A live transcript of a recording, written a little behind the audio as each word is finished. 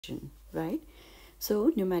right?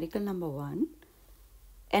 So numerical number 1,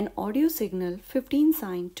 an audio signal 15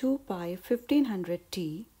 sine 2 pi 1500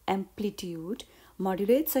 t amplitude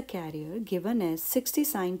modulates a carrier given as 60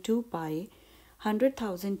 sine 2 pi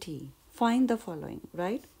 100,000 t. Find the following,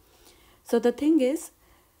 right? So the thing is,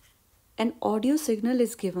 an audio signal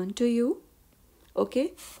is given to you,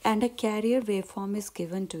 okay, and a carrier waveform is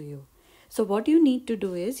given to you. So what you need to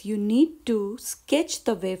do is you need to sketch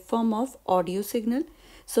the waveform of audio signal.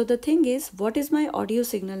 So the thing is, what is my audio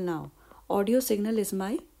signal now? Audio signal is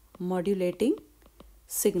my modulating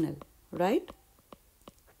signal, right?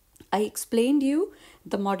 I explained you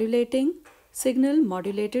the modulating signal,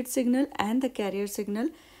 modulated signal and the carrier signal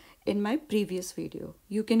in my previous video.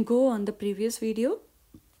 You can go on the previous video.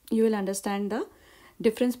 You will understand the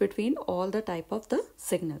difference between all the type of the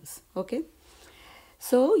signals, okay?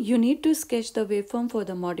 So you need to sketch the waveform for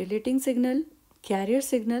the modulating signal, carrier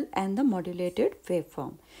signal and the modulated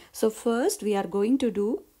waveform. So first we are going to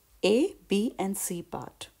do A, B and C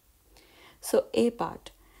part. So A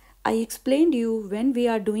part, I explained you when we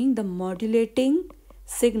are doing the modulating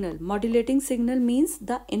signal means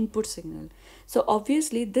the input signal. So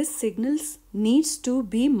obviously this signals needs to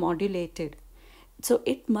be modulated. So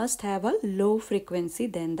it must have a low frequency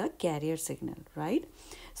than the carrier signal, right?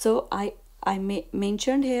 So I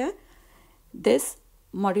mentioned here this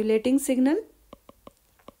modulating signal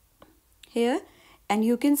here, and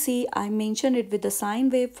you can see I mentioned it with the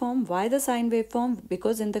sine waveform. Why the sine waveform?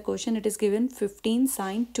 Because in the question it is given 15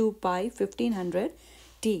 sine 2 pi 1500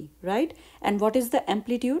 t, right? And what is the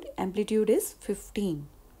amplitude? Amplitude is 15.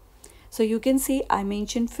 So you can see I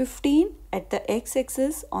mentioned 15 at the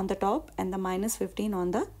x-axis on the top and the minus 15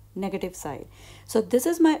 on the negative side. So this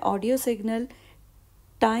is my audio signal.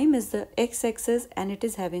 Time is the x-axis and it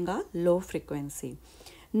is having a low frequency.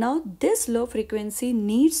 Now this low frequency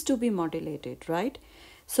needs to be modulated, right?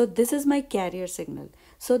 So this is my carrier signal.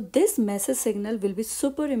 So this message signal will be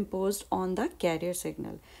superimposed on the carrier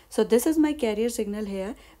signal. So this is my carrier signal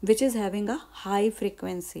here, which is having a high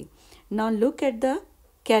frequency. Now look at the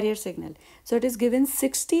carrier signal. So it is given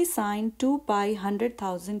 60 sine 2 pi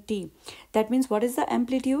 100,000 t. That means what is the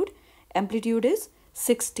amplitude? Amplitude is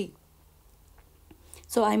 60.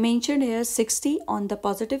 So I mentioned here 60 on the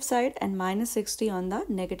positive side and minus 60 on the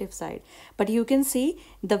negative side. But you can see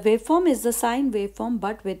the waveform is the sine waveform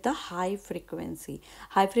but with the high frequency.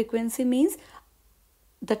 High frequency means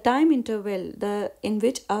the time interval in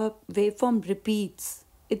which a waveform repeats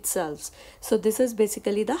itself. So this is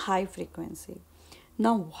basically the high frequency.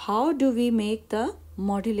 Now how do we make the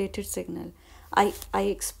modulated signal? I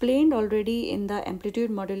explained already in the amplitude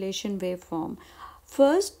modulation waveform.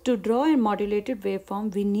 First, to draw a modulated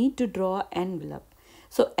waveform, we need to draw envelope.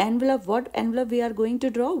 So envelope, what envelope we are going to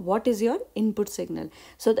draw? What is your input signal?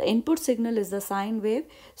 So the input signal is the sine wave.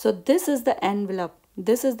 So this is the envelope.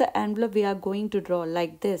 This is the envelope we are going to draw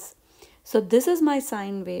like this. So this is my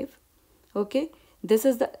sine wave. Okay. This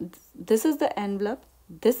is the envelope.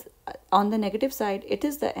 This on the negative side, it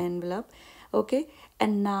is the envelope. Okay.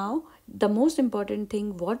 And now the most important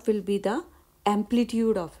thing, what will be the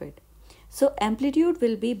amplitude of it? So amplitude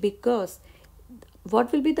will be, because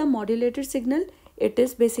what will be the modulated signal? It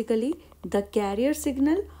is basically the carrier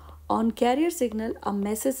signal. On carrier signal, a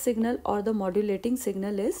message signal or the modulating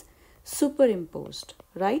signal is superimposed,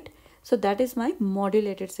 right? So that is my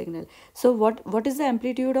modulated signal. So what is the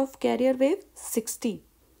amplitude of carrier wave? 60,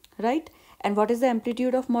 right? And what is the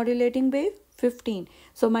amplitude of modulating wave? 15.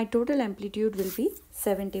 So my total amplitude will be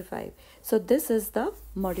 75. So this is the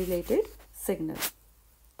modulated signal.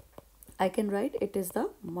 I can write it is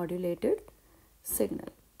the modulated signal.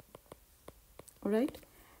 Alright.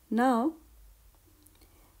 Now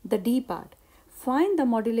the D part. Find the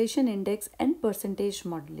modulation index and percentage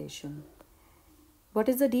modulation. What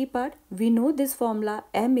is the D part? We know this formula,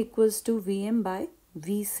 M equals to Vm by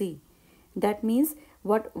Vc. That means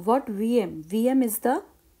what Vm? Vm is the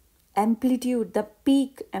amplitude, the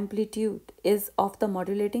peak amplitude is of the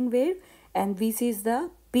modulating wave, and Vc is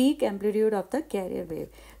the peak amplitude of the carrier wave.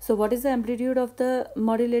 So what is the amplitude of the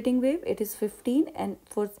modulating wave? It is 15 and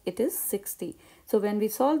for it is 60. So when we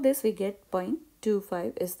solve this, we get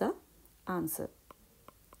 0.25 is the answer.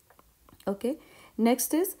 Okay.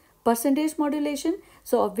 Next is percentage modulation.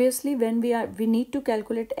 So obviously when we need to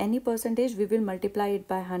calculate any percentage, we will multiply it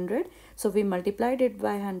by 100. So we multiplied it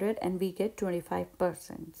by 100 and we get 25%.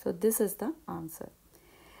 So this is the answer.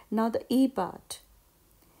 Now the E part.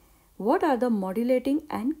 What are the modulating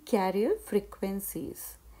and carrier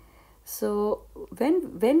frequencies? So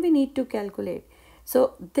when we need to calculate,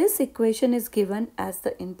 so this equation is given as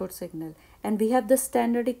the input signal And we have the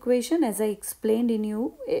standard equation as I explained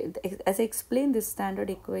as I explained this standard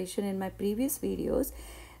equation in my previous videos.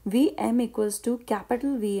 Vm equals to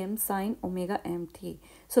capital Vm sine omega mt.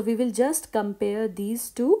 So we will just compare these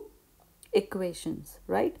two equations,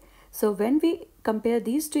 right? So when we compare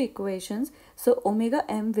these two equations, so omega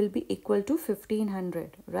m will be equal to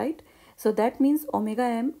 1500, right? So that means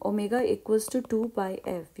omega equals to 2 pi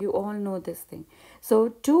f. You all know this thing. So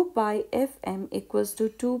 2 pi fm equals to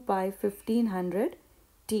 2 pi 1500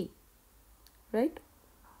 t, right?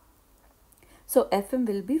 So fm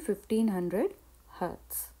will be 1500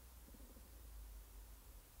 hertz.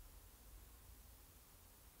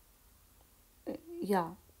 Yeah,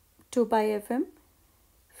 2 pi fm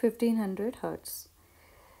 1500 hertz.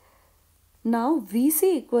 Now Vc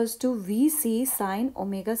equals to Vc sine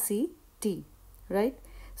omega c t, right?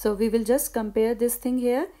 So we will just compare this thing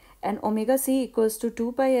here, and omega c equals to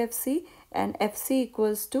 2 pi fc and fc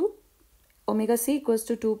equals to omega c equals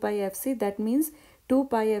to 2 pi fc. That means 2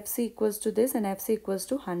 pi fc equals to this and fc equals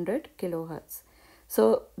to 100 kilohertz.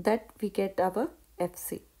 So that we get our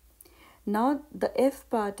fc. Now the f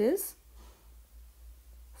part is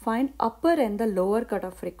find upper and the lower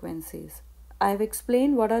cutoff frequencies. I have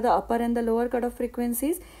explained what are the upper and the lower cutoff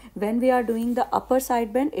frequencies. When we are doing the upper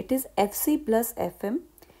sideband, it is fc plus fm.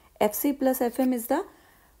 fc plus fm is the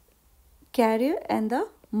carrier and the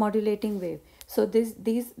modulating wave. So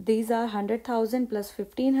these are 100,000 plus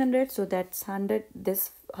 1500, so that's 100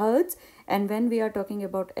 this hertz. And when we are talking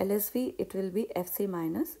about LSV, it will be fc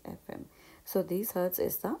minus fm. So these hertz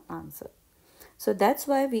is the answer. So that's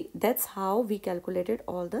how we calculated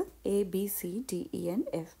all the A, B, C, D, E and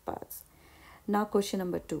F parts. Now question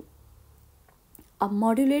number 2. A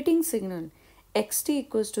modulating signal xt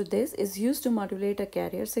equals to this is used to modulate a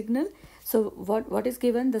carrier signal. So what is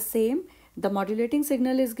given? The same. The modulating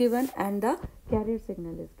signal is given and the carrier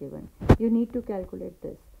signal is given. You need to calculate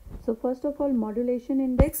this. So first of all, modulation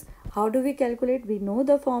index. How do we calculate? We know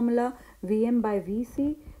the formula Vm by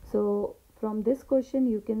Vc. So from this question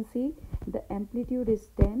you can see the amplitude is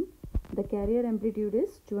 10, the carrier amplitude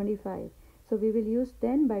is 25. So we will use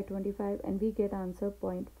 10 by 25 and we get answer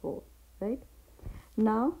 0.4, right?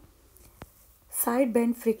 Now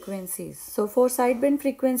sideband frequencies. So for sideband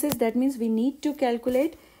frequencies, that means we need to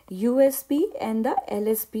calculate USP and the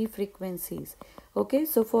LSP frequencies. Okay,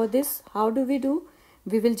 so for this, how do?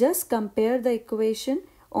 We will just compare the equation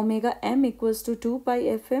omega m equals to 2 pi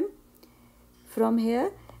fm from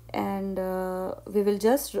here, and we will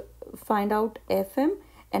just find out fm,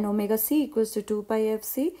 and omega c equals to 2 pi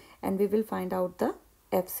fc, and we will find out the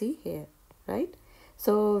fc here, right?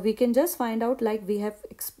 So we can just find out like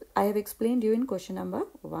I have explained you in question number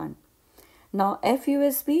 1. Now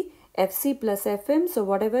FUSP, fc plus fm, so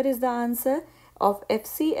whatever is the answer of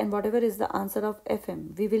fc and whatever is the answer of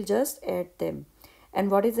fm, we will just add them. And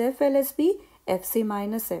what is FLSP? fc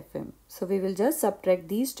minus fm. So we will just subtract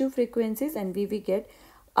these two frequencies and we will get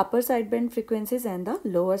upper sideband frequencies and the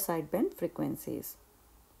lower sideband frequencies.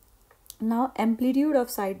 Now amplitude of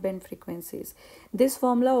sideband frequencies. This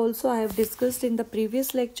formula also I have discussed in the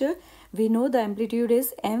previous lecture. We know the amplitude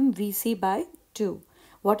is mvc by 2.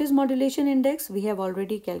 What is modulation index? We have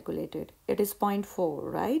already calculated. It is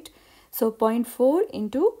 0.4, right? So 0.4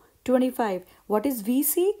 into 25. What is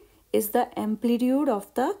Vc? Is the amplitude of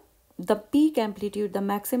the peak amplitude, the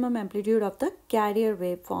maximum amplitude of the carrier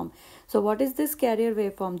waveform. So what is this carrier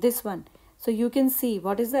waveform? This one. So you can see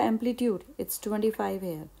what is the amplitude. It's 25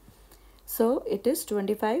 here. So it is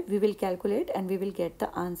 25. We will calculate and we will get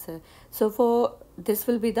the answer. So for this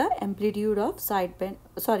will be the amplitude of sideband.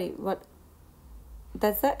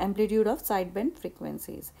 That's the amplitude of sideband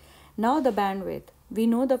frequencies. Now the bandwidth. We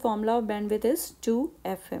know the formula of bandwidth is 2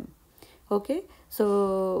 FM. Okay.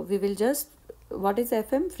 So we will just, what is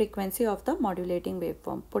FM? Frequency of the modulating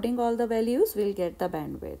waveform. Putting all the values, we'll get the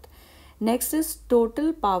bandwidth. Next is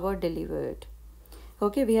total power delivered.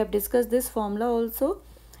 Okay, we have discussed this formula also.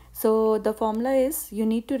 So the formula is, you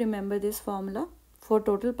need to remember this formula. For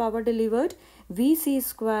total power delivered, Vc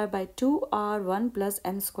square by 2R1 plus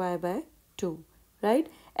M square by 2,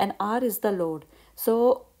 right? And R is the load.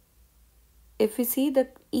 So if we see the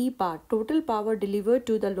E part, total power delivered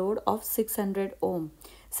to the load of 600 ohm.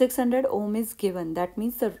 600 ohm is given. That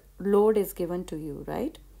means the load is given to you,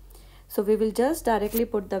 right? So we will just directly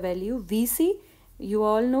put the value Vc. You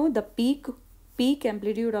all know the peak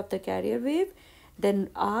amplitude of the carrier wave.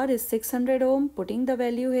 Then R is 600 ohm, putting the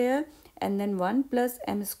value here, and then 1 plus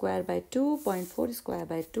M square by 2, 0.4 square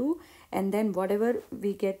by 2, and then whatever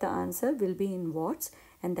we get the answer will be in watts,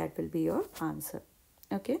 and that will be your answer.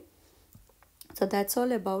 Okay. So that's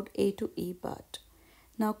all about A to E part.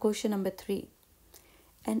 Now question number 3.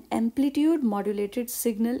 An amplitude modulated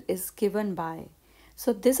signal is given by.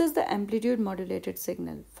 So this is the amplitude modulated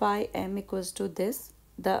signal. Phi m equals to this.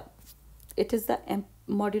 It is the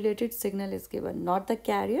modulated signal is given, not the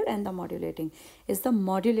carrier and the modulating. Is the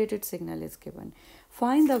modulated signal is given.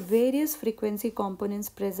 Find the various frequency components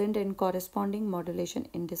present in corresponding modulation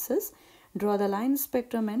indices. Draw the line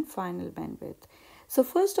spectrum and final bandwidth. So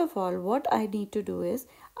first of all, what I need to do is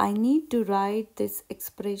I need to write this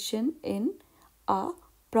expression in a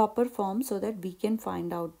proper form so that we can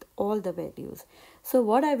find out all the values. So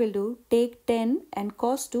what I will do, take 10 and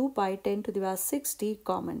cos 2 pi 10 to the power 60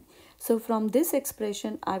 common. So from this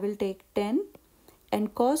expression I will take 10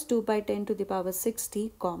 and cos 2 pi 10 to the power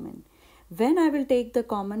 60 common. When I will take the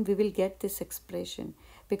common, we will get this expression,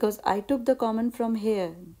 because I took the common from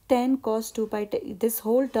here, 10 cos 2 pi 10, this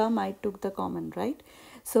whole term I took the common, right?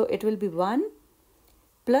 So it will be 1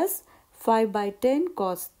 plus 5 by 10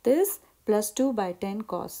 cos this plus 2 by 10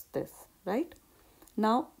 cos this, right?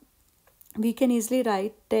 Now we can easily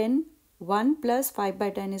write 10, 1 plus 5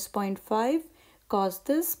 by 10 is 0.5 cos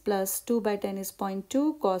this plus 2 by 10 is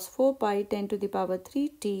 0.2 cos 4 pi 10 to the power 3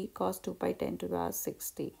 t cos 2 pi 10 to the power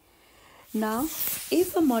 60. Now,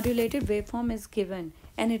 if a modulated waveform is given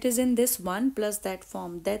and it is in this 1 plus that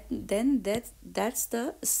form, that's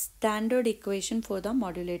the standard equation for the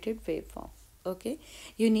modulated waveform. Okay,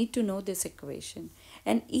 you need to know this equation.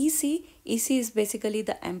 And EC is basically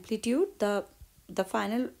the amplitude, the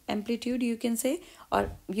final amplitude you can say,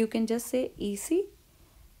 or you can just say EC,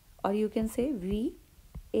 or you can say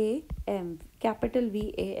VAM, capital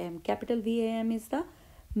VAM. Capital VAM is the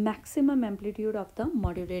maximum amplitude of the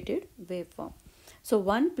modulated waveform. So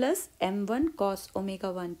 1 plus m1 cos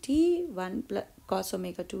omega 1 t, 1 plus cos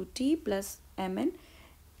omega 2 t plus mn,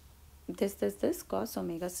 this cos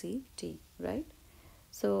omega c t, right?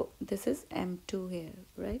 So this is m2 here,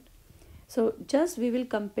 right? So just we will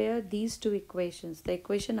compare these two equations, the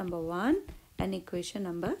equation number 1 and equation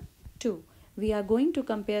number 2. We are going to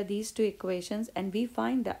compare these two equations and we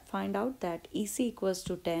find out that EC equals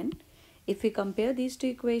to 10 if we compare these two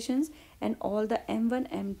equations and all the m1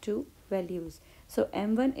 m2 values. So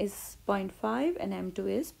m1 is 0.5 and m2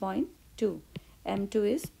 is 0.2. m2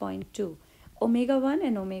 is 0.2. Omega 1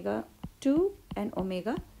 and omega 2 and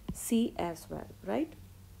omega c as well, right?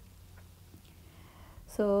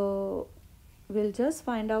 So we'll just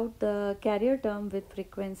find out the carrier term with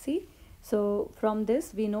frequency. So from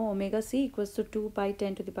this we know omega c equals to 2 pi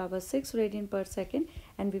 10 to the power 6 radian per second,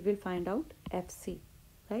 and we will find out fc,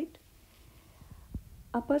 right?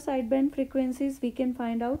 Upper sideband frequencies we can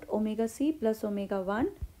find out omega c plus omega 1.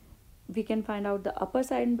 We can find out the upper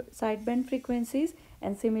sideband frequencies,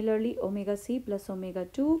 and similarly omega c plus omega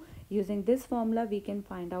 2. Using this formula we can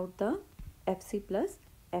find out the fc plus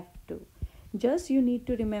f2. Just you need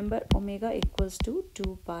to remember omega equals to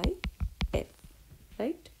 2 pi f,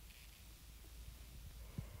 right?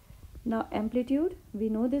 Now amplitude, we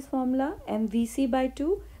know this formula, mvc by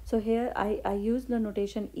 2. So here I use the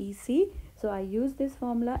notation EC. So I use this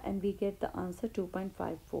formula and we get the answer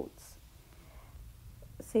 2.5 volts.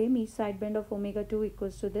 Same, each sideband of omega 2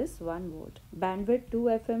 equals to this 1 volt. Bandwidth 2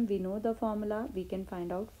 FM, we know the formula, we can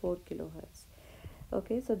find out 4 kilohertz.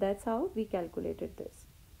 Okay, so that's how we calculated this.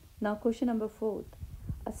 Now question number 4.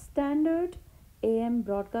 A standard AM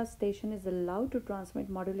broadcast station is allowed to transmit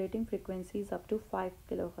modulating frequencies up to 5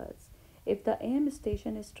 kilohertz. If the AM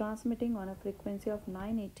station is transmitting on a frequency of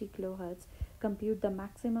 980 kilohertz, compute the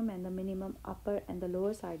maximum and the minimum upper and the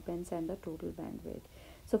lower sidebands and the total bandwidth.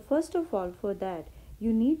 So first of all, for that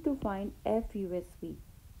you need to find FUSB,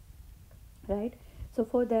 right? So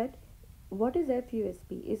for that, what is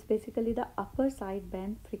FUSB? Is basically the upper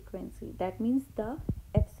sideband frequency. That means the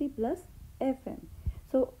FC plus FM.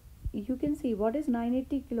 So you can see what is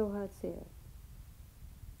 980 kilohertz here,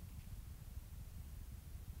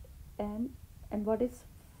 and what is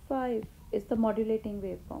 5 is the modulating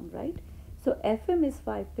waveform, right? So FM is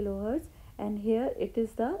 5 kilohertz and here it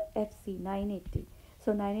is the FC 980.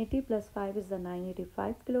 So 980 plus 5 is the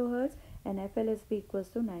 985 kilohertz, and FLSB equals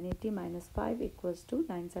to 980 minus 5 equals to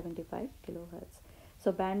 975 kilohertz.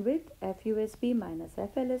 So bandwidth FUSB minus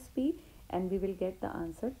FLSB, and we will get the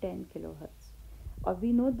answer 10 kilohertz. Or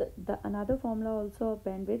we know the another formula also of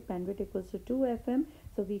bandwidth equals to 2 FM,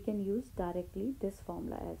 so we can use directly this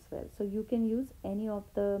formula as well. So you can use any of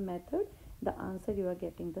the method, the answer you are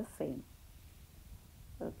getting the same.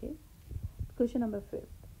 Okay. Question number 5.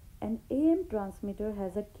 An AM transmitter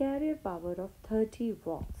has a carrier power of 30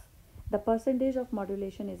 watts. The percentage of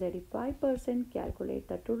modulation is 85%. Calculate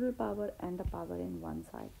the total power and the power in one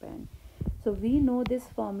sideband. So we know this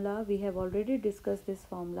formula, we have already discussed this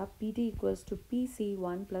formula. PT equals to PC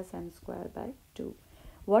 1 plus M square by 2.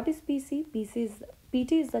 What is PC?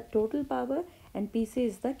 PT is the total power and PC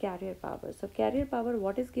is the carrier power. So carrier power,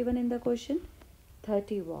 what is given in the question?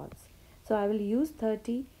 30 watts. So I will use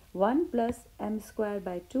 30. 1 plus m square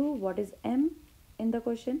by 2. What is m in the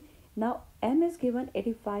question? Now m is given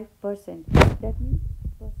 85%. That means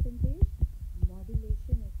percentage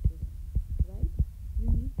modulation is given, right? You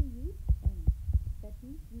need to use m. That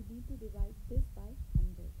means you need to divide this by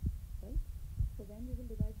 100, right? So when we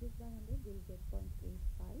will divide this by 100, we will get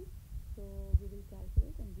 0.85. So we will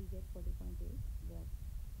calculate and we get 40.8 watts.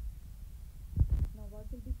 Now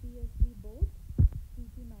what will be PSP both?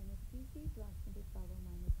 PT minus PC, transmitted power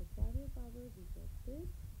minus the carrier power, we get this.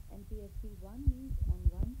 And PSP 1 means on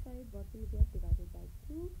one side what will get divided by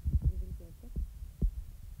 2, we will get the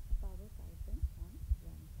power 5 on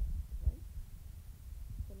one side, right?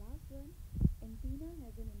 So last one, antenna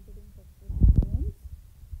has an impedance of 40 ohms.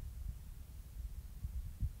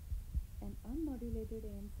 An unmodulated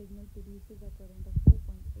AM signal produces a current of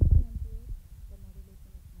 4.8